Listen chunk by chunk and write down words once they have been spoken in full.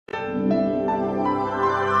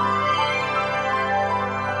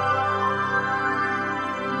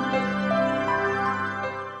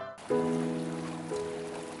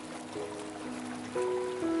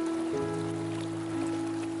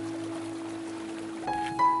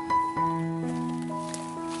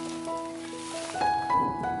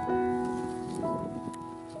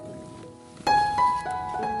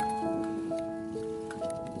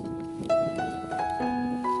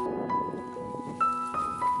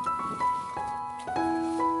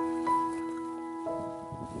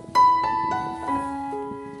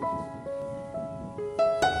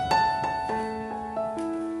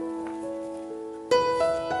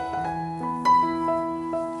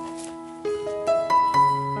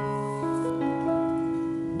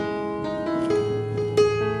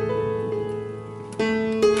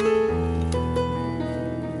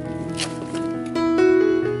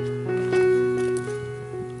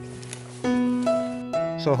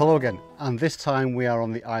So hello again, and this time we are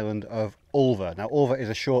on the island of Ulva. Now Ulva is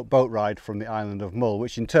a short boat ride from the island of Mull,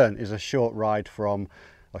 which in turn is a short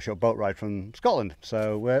boat ride from Scotland.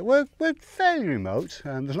 So we're fairly remote,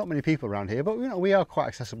 and there's not many people around here, but you know, we are quite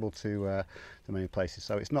accessible to many places,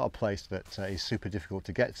 so it's not a place that is super difficult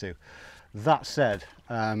to get to. That said,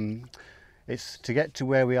 it's to get to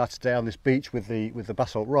where we are today on this beach with the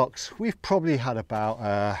basalt rocks. We've probably had about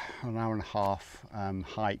an hour and a half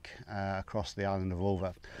hike across the island of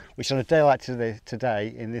Ulva, which on a day like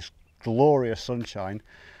today in this glorious sunshine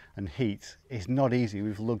and heat is not easy.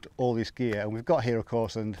 We've lugged all this gear, and we've got here, of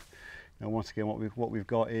course, and you know, once again what we've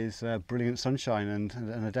got is brilliant sunshine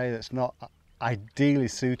and a day that's not ideally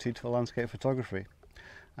suited for landscape photography.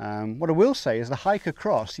 What I will say is the hike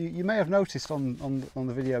across, you may have noticed on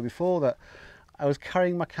the video before that I was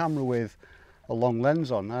carrying my camera with a long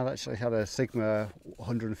lens on. I actually had a Sigma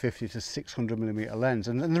 150 to 600mm lens,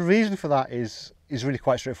 and the reason for that is really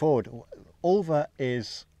quite straightforward. Ulva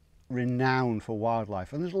is renowned for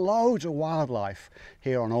wildlife, and there's loads of wildlife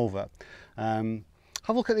here on Ulva. Have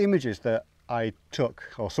a look at the images that I took,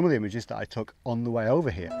 or some of the images that I took on the way over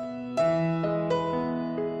here.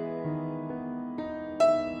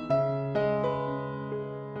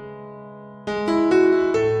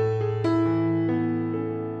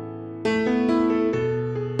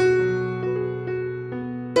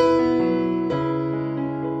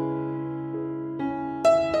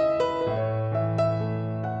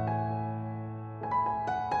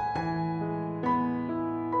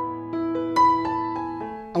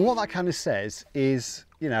 And what that kind of says is,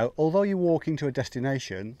 you know, although you're walking to a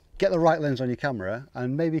destination, get the right lens on your camera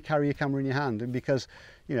and maybe carry your camera in your hand. And because,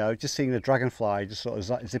 you know, just seeing a dragonfly just sort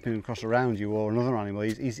of zipping across around you, or another animal,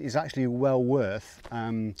 is actually well worth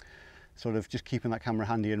sort of just keeping that camera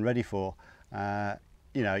handy and ready for.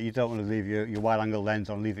 You know, you don't want to leave your wide angle lens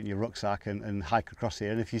on, leave it in your rucksack and hike across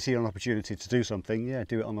here. And if you see an opportunity to do something, yeah,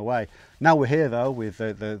 do it on the way. Now we're here though with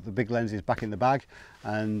the big lenses back in the bag,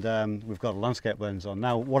 and we've got a landscape lens on.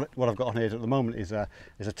 Now what I've got on here at the moment is a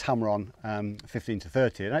Tamron 15 to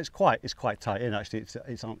 30, and it's quite tight in actually. It's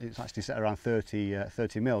actually set around 30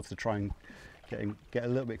 mil to try and get a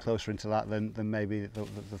little bit closer into that than maybe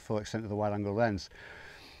the full extent of the wide angle lens.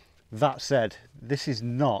 That said, this is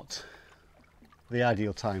not the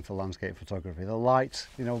ideal time for landscape photography. The light,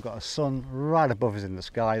 you know, we've got a sun right above us in the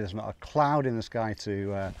sky. There's not a cloud in the sky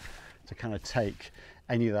to kind of take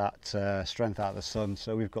any of that strength out of the sun.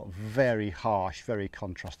 So we've got very harsh, very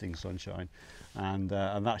contrasting sunshine, and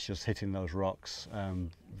that's just hitting those rocks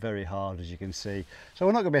very hard, as you can see. So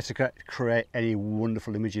we're not going to be able to create any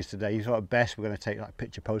wonderful images today. So at best we're going to take like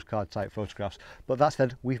picture postcard type photographs. But that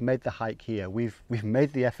said, we've made the hike here. We've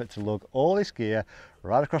made the effort to lug all this gear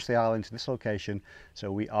right across the island to this location.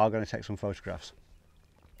 So we are going to take some photographs.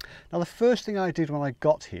 Now the first thing I did when I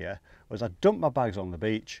got here was I dumped my bags on the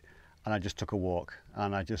beach, and I just took a walk,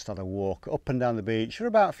 and I just had a walk up and down the beach for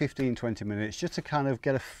about 15-20 minutes just to kind of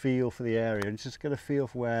get a feel for the area and just get a feel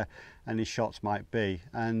for where any shots might be.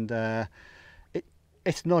 And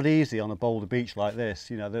it's not easy on a boulder beach like this.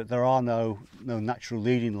 You know, there are no natural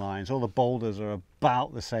leading lines. All the boulders are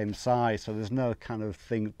about the same size, so there's no kind of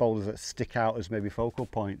boulders that stick out as maybe focal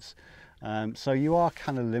points. So you are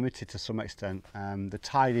kind of limited to some extent. The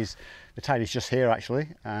tide is just here actually.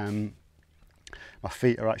 My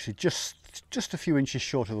feet are actually just a few inches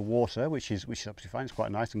short of the water, which is absolutely fine. It's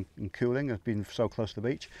quite nice and cooling. I've been so close to the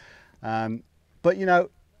beach. But you know,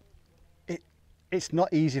 it's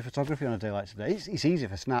not easy photography on a day like today. It's easy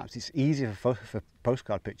for snaps, it's easy for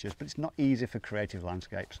postcard pictures, but it's not easy for creative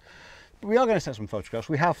landscapes. But we are going to take some photographs.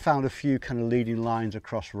 We have found a few kind of leading lines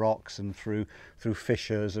across rocks and through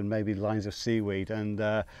fissures and maybe lines of seaweed, and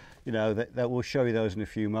you know, that we'll show you those in a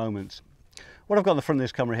few moments. What I've got on the front of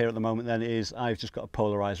this camera here at the moment then is I've just got a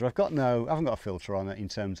polarizer. I haven't got a filter on it in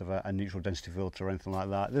terms of a neutral density filter or anything like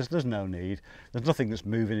that. There's no need. There's nothing that's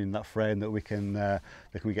moving in that frame that we can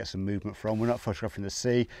get some movement from. We're not photographing the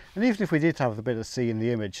sea, and even if we did have a bit of sea in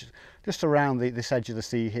the image, just around this edge of the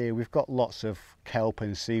sea here, we've got lots of kelp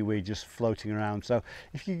and seaweed just floating around. So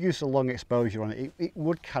if you use a long exposure on it, it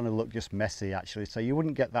would kind of look just messy actually. So you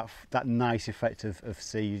wouldn't get that nice effect of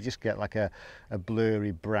sea. You just get like a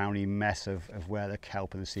blurry, browny mess of where the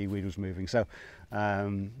kelp and the seaweed was moving. So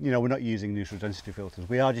you know, we're not using neutral density filters.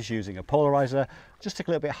 We are just using a polarizer. Just take a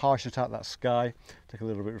little bit harshness out of that sky, take a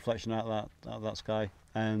little bit of reflection out of that sky,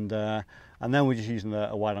 and then we're just using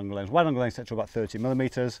a wide angle lens. Wide angle lens set to about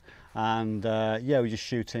 30mm, and yeah, we're just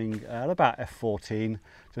shooting at about f14,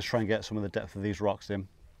 just try and get some of the depth of these rocks in.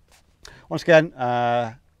 Once again,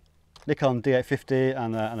 Nikon D850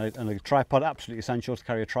 and a tripod, absolutely essential to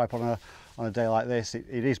carry a tripod on a day like this. It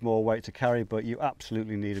is more weight to carry, but you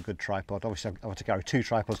absolutely need a good tripod. Obviously I've had to carry 2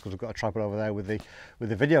 tripods because I've got a tripod over there with the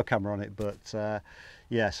video camera on it, but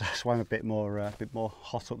yeah, so that's why I'm a bit more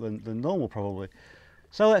hot up than normal probably.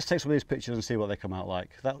 So let's take some of these pictures and see what they come out like.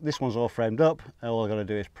 This one's all framed up, and all I've got to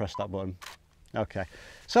do is press that button. Okay,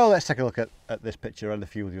 so let's take a look at this picture and a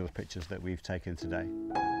few of the other pictures that we've taken today.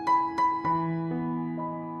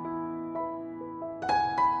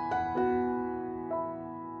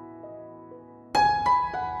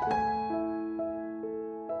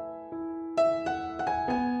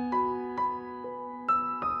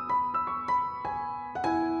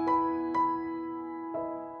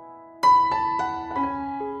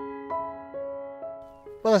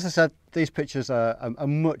 Well, as I said, these pictures are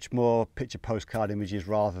much more picture postcard images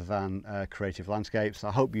rather than creative landscapes.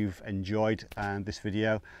 I hope you've enjoyed this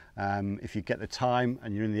video. If you get the time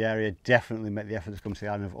and you're in the area, definitely make the effort to come to the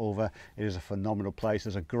island of Ulva. It is a phenomenal place.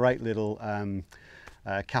 There's a great little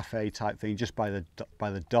cafe type thing just by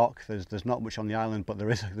the dock. There's not much on the island, but there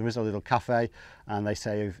is a little cafe, and they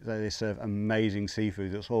serve amazing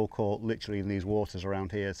seafood that's all caught literally in these waters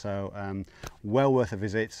around here. So well worth a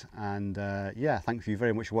visit. And yeah, thank you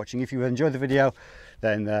very much for watching. If you enjoyed the video,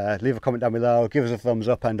 then leave a comment down below, give us a thumbs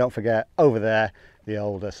up, and don't forget over there the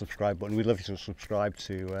old subscribe button. We'd love you to subscribe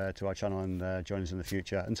to our channel and join us in the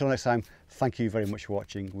future. Until next time, thank you very much for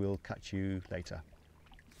watching. We'll catch you later.